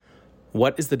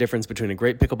What is the difference between a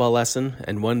great pickleball lesson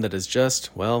and one that is just,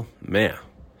 well, meh?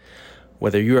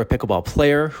 Whether you're a pickleball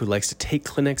player who likes to take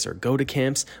clinics or go to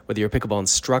camps, whether you're a pickleball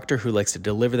instructor who likes to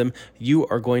deliver them, you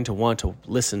are going to want to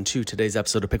listen to today's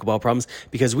episode of Pickleball Problems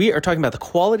because we are talking about the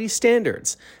quality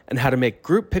standards and how to make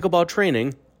group pickleball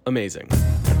training amazing.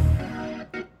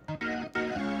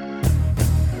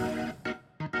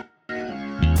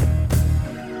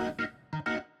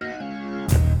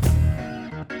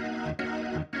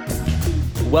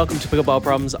 Welcome to Pickleball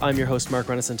Problems. I'm your host, Mark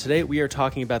Rennes, and today we are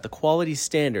talking about the quality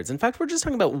standards. In fact, we're just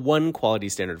talking about one quality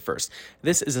standard first.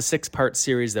 This is a 6-part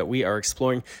series that we are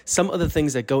exploring some of the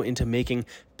things that go into making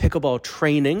pickleball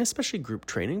training, especially group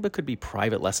training, but could be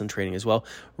private lesson training as well,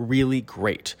 really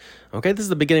great. Okay, this is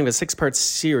the beginning of a 6-part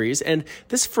series, and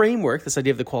this framework, this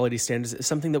idea of the quality standards, is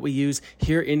something that we use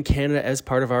here in Canada as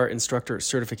part of our instructor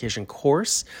certification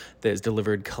course that is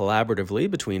delivered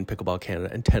collaboratively between Pickleball Canada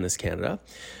and Tennis Canada.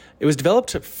 It was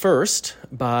developed first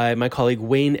by my colleague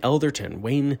Wayne Elderton.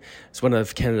 Wayne is one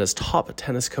of Canada's top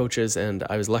tennis coaches, and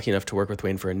I was lucky enough to work with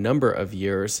Wayne for a number of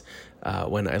years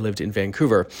when I lived in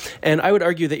Vancouver. And I would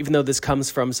argue that even though this comes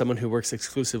from someone who works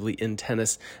exclusively in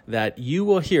tennis, that you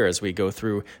will hear as we go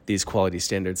through these quality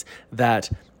standards, that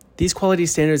these quality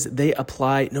standards, they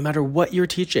apply no matter what you're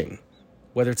teaching.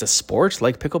 Whether it's a sport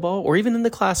like pickleball or even in the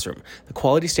classroom, the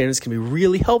quality standards can be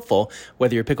really helpful,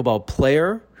 whether you're a pickleball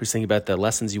player who's thinking about the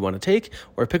lessons you want to take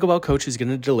or a pickleball coach who's going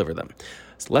to deliver them.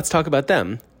 So let's talk about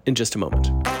them in just a moment.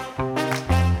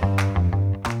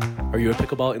 Are you a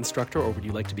pickleball instructor or would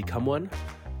you like to become one?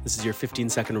 This is your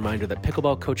 15-second reminder that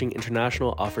Pickleball Coaching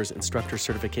International offers instructor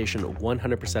certification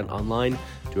 100% online.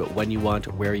 Do it when you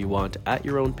want, where you want, at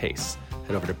your own pace.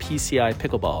 Head over to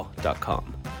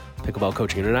pcipickleball.com. Pickleball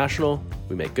Coaching International,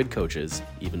 we make good coaches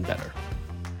even better.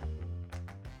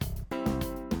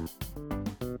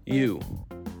 You,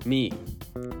 me,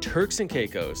 Turks and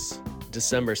Caicos,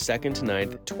 December 2nd to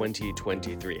 9th,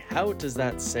 2023. How does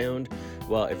that sound?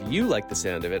 Well, if you like the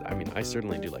sound of it, I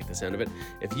certainly do like the sound of it.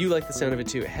 If you like the sound of it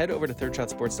too, head over to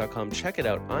thirdshotsports.com. Check it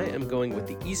out. I am going with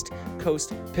the East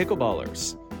Coast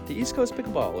Pickleballers. The East Coast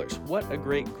Pickleballers. What a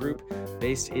great group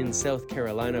based in South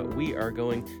Carolina. We are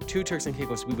going to Turks and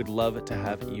Caicos. We would love to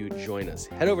have you join us.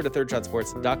 Head over to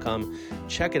thirdshotsports.com.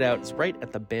 Check it out. It's right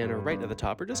at the banner, right at the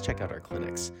top, or just check out our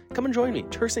clinics. Come and join me.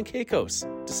 Turks and Caicos,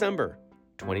 December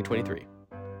 2023.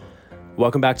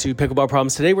 Welcome back to Pickleball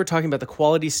Problems. Today we're talking about the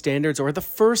quality standards, or the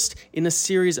first in a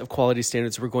series of quality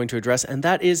standards we're going to address, and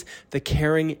that is the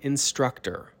caring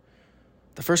instructor.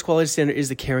 The first quality standard is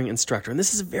the caring instructor, and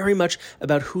this is very much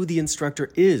about who the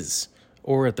instructor is,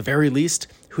 or at the very least,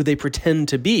 who they pretend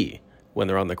to be when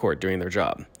they're on the court doing their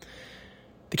job.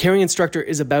 The caring instructor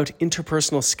is about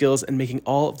interpersonal skills and making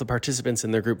all of the participants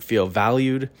in their group feel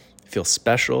valued, feel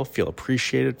special, feel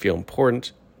appreciated, feel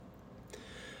important.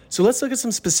 So let's look at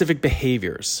some specific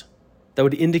behaviors that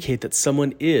would indicate that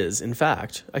someone is, in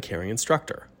fact, a caring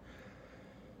instructor.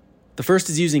 The first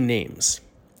is using names.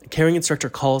 A caring instructor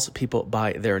calls people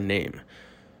by their name.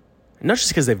 Not just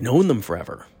because they've known them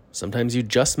forever. Sometimes you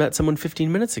just met someone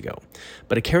 15 minutes ago.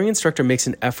 But a caring instructor makes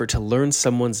an effort to learn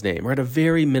someone's name, or at a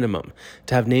very minimum,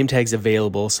 to have name tags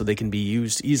available so they can be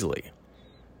used easily.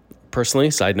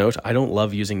 Personally, side note, I don't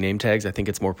love using name tags. I think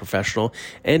it's more professional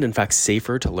and, in fact,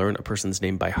 safer to learn a person's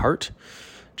name by heart.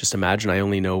 Just imagine I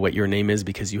only know what your name is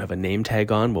because you have a name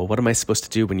tag on. Well, what am I supposed to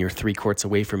do when you're 3 courts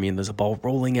away from me and there's a ball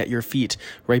rolling at your feet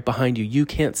right behind you? You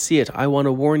can't see it. I want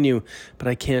to warn you, but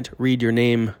I can't read your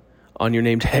name on your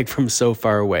name tag from so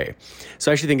far away.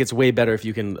 So I actually think it's way better if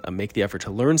you can make the effort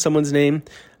to learn someone's name,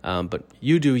 but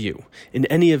you do you. In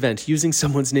any event, using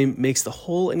someone's name makes the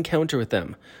whole encounter with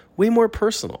them way more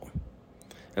personal.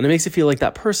 And it makes it feel like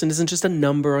that person isn't just a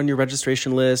number on your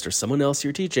registration list or someone else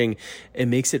you're teaching. It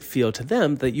makes it feel to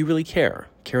them that you really care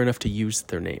enough to use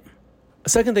their name. A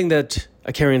second thing that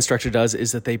a caring instructor does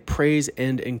is that they praise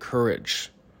and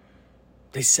encourage.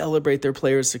 They celebrate their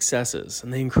players' successes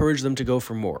and they encourage them to go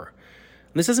for more.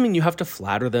 And this doesn't mean you have to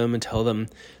flatter them and tell them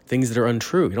things that are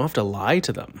untrue. You don't have to lie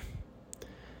to them.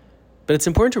 But it's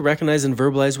important to recognize and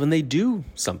verbalize when they do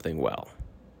something well.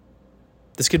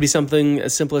 This could be something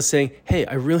as simple as saying, hey,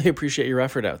 I really appreciate your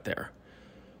effort out there.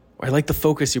 Or I like the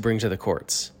focus you bring to the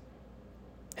courts.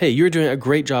 Hey, you're doing a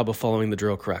great job of following the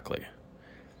drill correctly.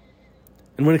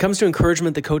 And when it comes to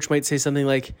encouragement, the coach might say something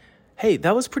like, hey,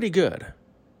 that was pretty good,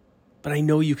 but I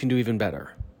know you can do even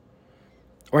better.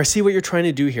 Or I see what you're trying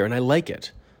to do here and I like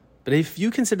it, but if you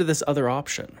consider this other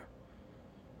option,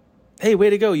 hey, way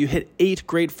to go, you hit 8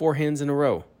 great forehands in a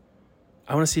row.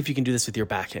 I want to see if you can do this with your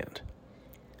backhand.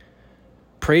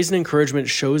 Praise and encouragement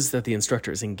shows that the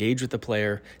instructor is engaged with the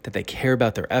player, that they care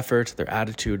about their effort, their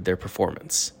attitude, their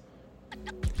performance.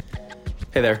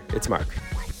 Hey there, it's Mark.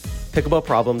 Pickleball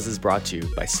Problems is brought to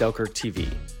you by Selkirk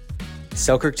TV.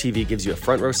 Selkirk TV gives you a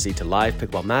front row seat to live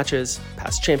pickleball matches,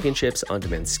 past championships,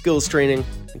 on-demand skills training,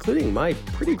 including my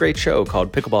pretty great show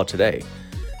called Pickleball Today,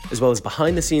 as well as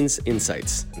behind-the-scenes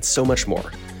insights and so much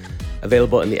more.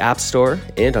 Available in the App Store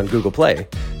and on Google Play,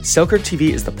 Selkirk TV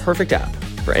is the perfect app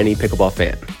for any pickleball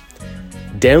fan.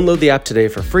 Download the app today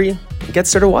for free and get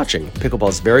started watching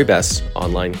pickleball's very best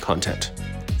online content.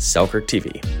 Selkirk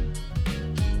TV.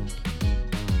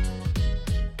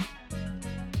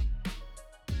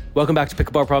 Welcome back to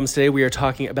Pickleball Problems. Today we are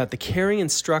talking about the caring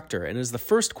instructor, and it is the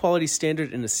first quality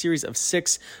standard in a series of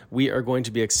 6 we are going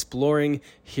to be exploring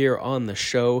here on the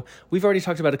show. We've already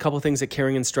talked about a couple things that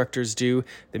caring instructors do.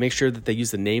 They make sure that they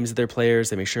use the names of their players.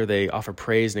 They make sure they offer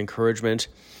praise and encouragement.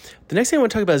 The next thing I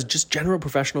want to talk about is just general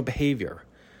professional behavior.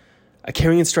 A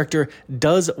caring instructor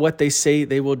does what they say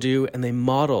they will do, and they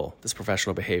model this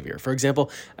professional behavior. For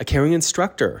example, a caring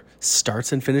instructor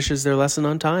starts and finishes their lesson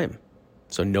on time,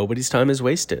 so nobody's time is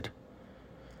wasted.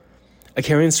 A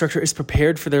caring instructor is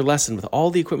prepared for their lesson with all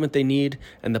the equipment they need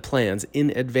and the plans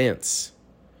in advance.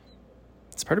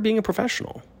 It's part of being a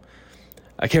professional.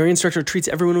 A caring instructor treats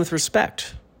everyone with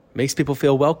respect, makes people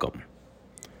feel welcome.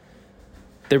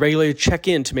 They regularly check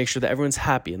in to make sure that everyone's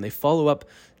happy, and they follow up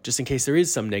just in case there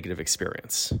is some negative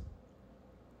experience.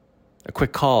 A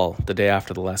quick call the day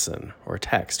after the lesson, or a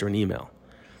text or an email.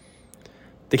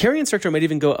 The caring instructor might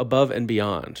even go above and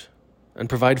beyond and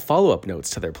provide follow-up notes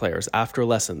to their players after a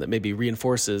lesson that maybe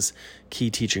reinforces key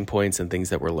teaching points and things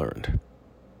that were learned.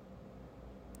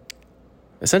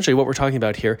 Essentially, what we're talking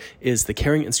about here is the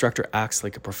caring instructor acts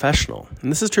like a professional. And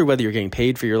this is true whether you're getting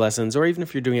paid for your lessons or even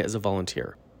if you're doing it as a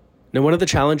volunteer. Now, one of the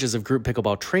challenges of group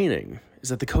pickleball training is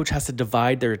that the coach has to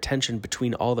divide their attention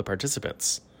between all the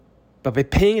participants. But by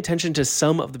paying attention to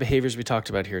some of the behaviors we talked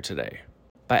about here today,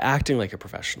 by acting like a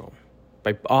professional,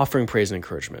 by offering praise and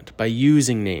encouragement, by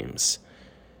using names,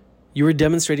 you are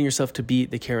demonstrating yourself to be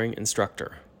the caring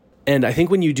instructor. And I think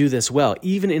when you do this well,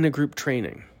 even in a group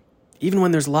training, even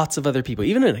when there's lots of other people,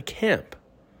 even in a camp,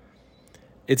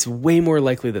 it's way more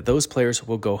likely that those players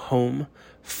will go home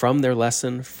from their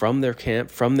lesson, from their camp,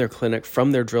 from their clinic,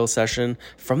 from their drill session,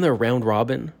 from their round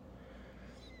robin.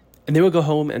 And they will go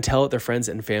home and tell their friends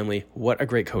and family what a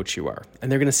great coach you are.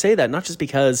 And they're going to say that not just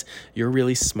because you're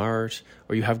really smart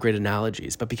or you have great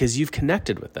analogies, but because you've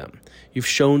connected with them. You've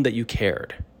shown that you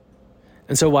cared.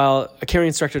 And so while a caring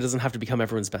instructor doesn't have to become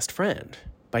everyone's best friend,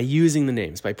 by using the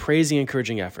names, by praising,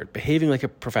 encouraging effort, behaving like a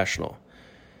professional,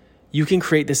 you can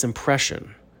create this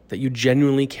impression that you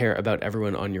genuinely care about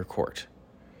everyone on your court.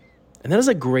 And that is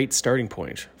a great starting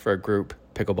point for a group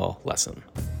pickleball lesson.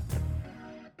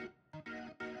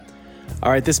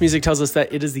 All right, this music tells us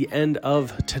that it is the end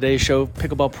of today's show,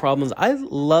 Pickleball Problems. I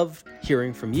love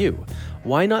hearing from you.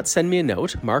 Why not send me a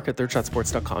note,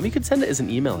 mark@thirdshotsports.com. You could send it as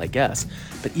an email, I guess.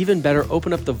 But even better,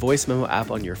 open up the voice memo app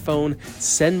on your phone.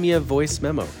 Send me a voice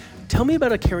memo. Tell me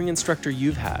about a caring instructor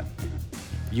you've had.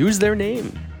 Use their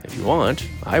name if you want.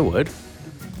 I would.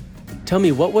 Tell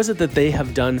me, what was it that they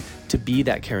have done to be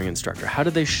that caring instructor? How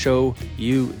did they show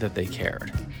you that they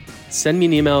cared? Send me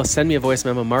an email, send me a voice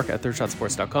memo,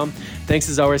 mark@thirdshotsports.com. Thanks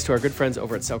as always to our good friends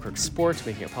over at Selkirk Sport,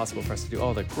 making it possible for us to do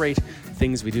all the great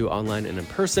things we do online and in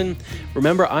person.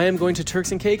 Remember, I am going to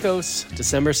Turks and Caicos,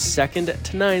 December 2nd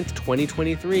to 9th,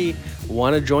 2023.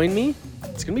 Want to join me?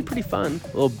 It's going to be pretty fun. A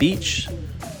little beach,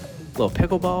 a little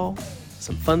pickleball,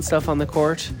 some fun stuff on the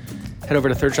court. Head over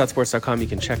to thirdshotsports.com. You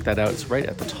can check that out. It's right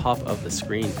at the top of the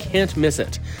screen. Can't miss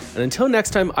it. And until next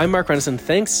time, I'm Mark Renison.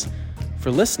 Thanks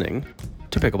for listening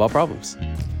to Pickleball Problems.